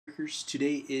Breakers.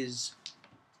 Today is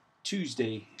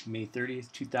Tuesday, May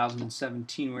 30th,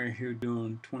 2017. We're here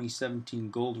doing 2017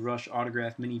 Gold Rush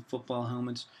Autograph Mini Football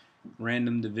Helmets,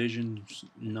 Random Divisions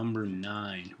number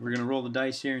 9. We're going to roll the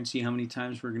dice here and see how many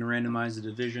times we're going to randomize the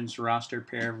divisions, roster,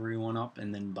 pair everyone up,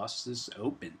 and then bust this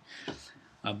open.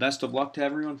 Best of luck to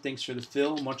everyone. Thanks for the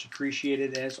fill. Much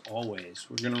appreciated as always.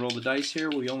 We're going to roll the dice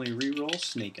here. We only re-roll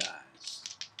Snake Eyes.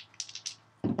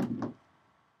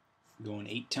 Going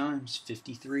 8 times,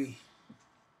 53.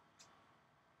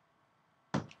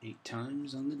 8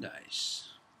 times on the dice.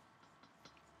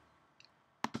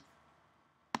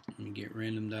 Let me get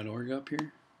random.org up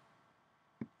here.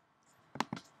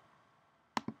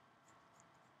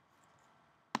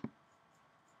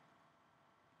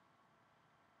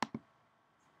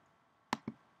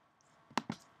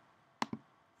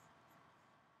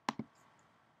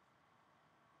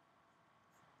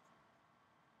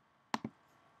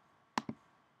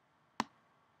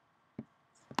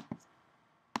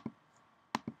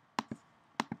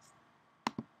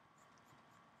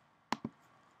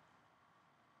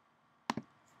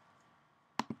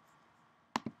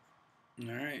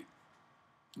 Alright,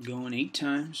 going 8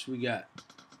 times. We got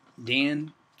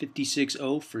Dan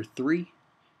 56-0 for 3.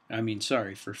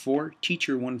 For 4.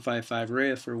 Teacher 155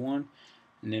 Rhea for 1.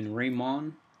 And then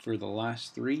Raymond for the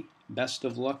last 3. Best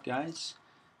of luck, guys.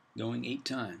 Going 8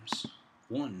 times.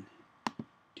 1,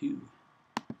 2,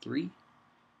 3,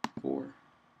 4,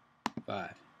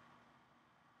 5,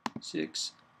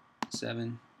 6,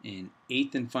 7, and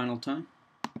 8th and final time.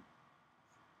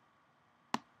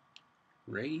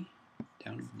 Ray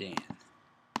down to Dan.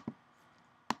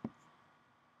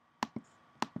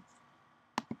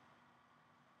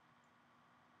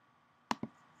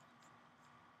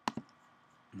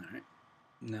 Alright.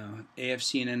 Now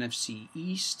AFC and NFC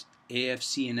East,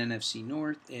 AFC and NFC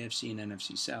North, AFC and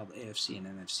NFC South, AFC and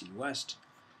NFC West.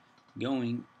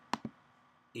 Going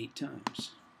 8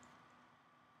 times.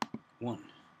 1,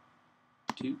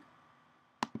 2,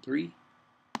 3,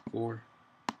 4,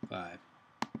 5,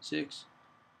 6,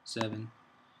 7,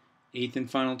 8th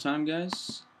and final time,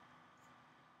 guys.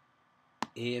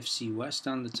 AFC West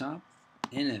on the top,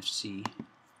 NFC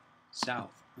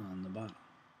South on the bottom.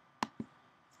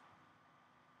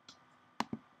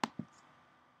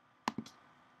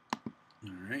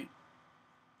 Alright,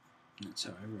 that's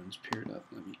how everyone's paired up.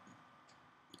 Let me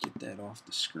get that off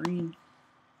the screen.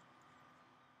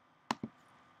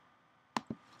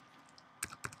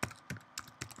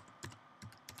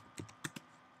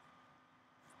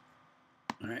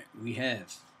 Alright, we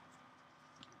have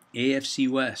AFC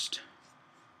West,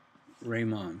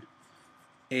 Raymond.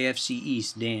 AFC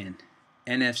East, Dan.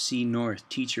 NFC North,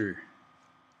 Teacher.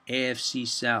 AFC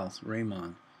South,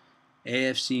 Raymond.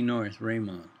 AFC North,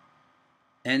 Raymond.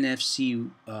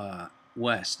 NFC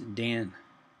West, Dan.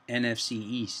 NFC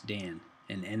East, Dan.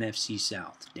 And NFC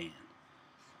South, Dan.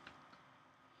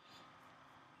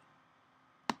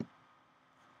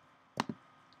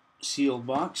 Sealed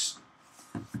box.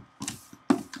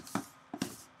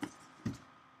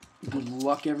 Good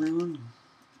luck, everyone.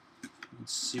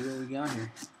 Let's see what we got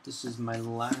here. This is my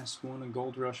last one of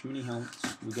Gold Rush Mini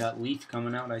Helmets. We got Leaf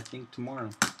coming out, I think, tomorrow.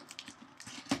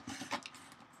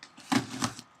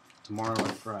 Tomorrow or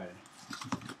Friday.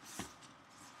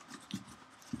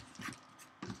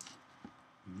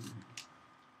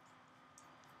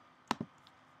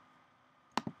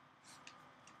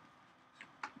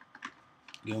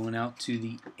 Going out to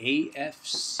the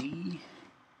AFC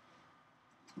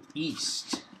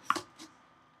East.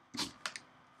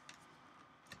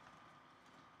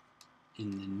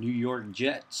 In the New York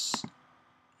Jets.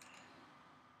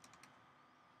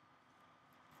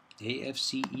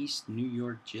 AFC East, New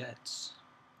York Jets.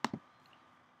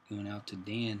 Going out to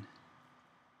Dan.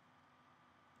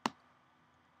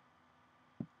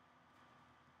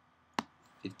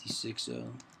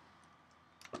 $56.0.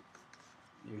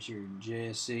 There's your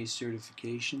JSA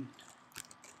certification.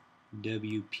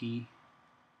 WP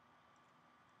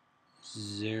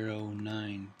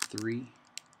 093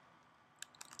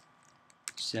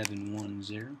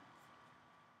 710.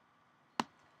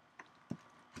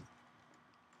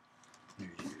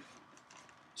 There's your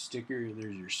sticker.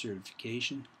 There's your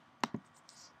certification.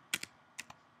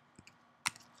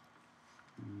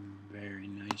 Very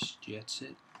nice jet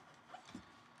set.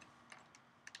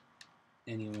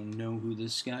 Anyone know who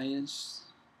this guy is?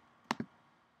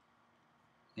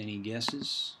 Any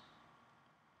guesses?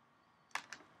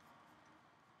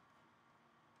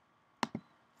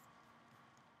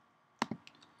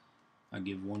 I'll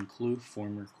give one clue.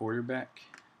 Former quarterback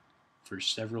for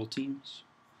several teams.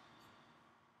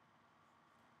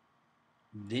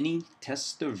 Vinny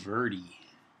Testaverde.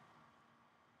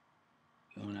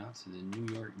 going out to the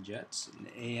New York Jets in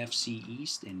the AFC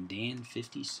East and Dan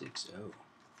 56-0.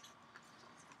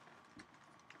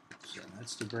 So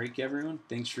that's the break, everyone.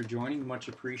 Thanks for joining. Much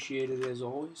appreciated as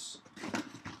always.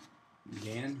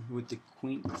 Dan with the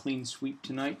clean sweep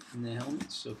tonight in the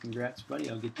helmets. So congrats, buddy.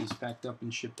 I'll get these packed up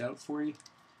and shipped out for you.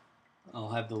 I'll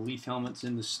have the Leaf helmets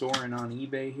in the store and on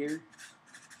eBay here,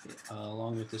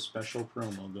 along with a special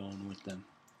promo going with them.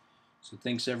 So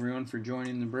thanks everyone for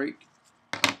joining the break.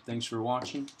 Thanks for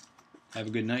watching. Have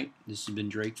a good night. This has been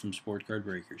Drake from Sport Card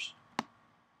Breakers.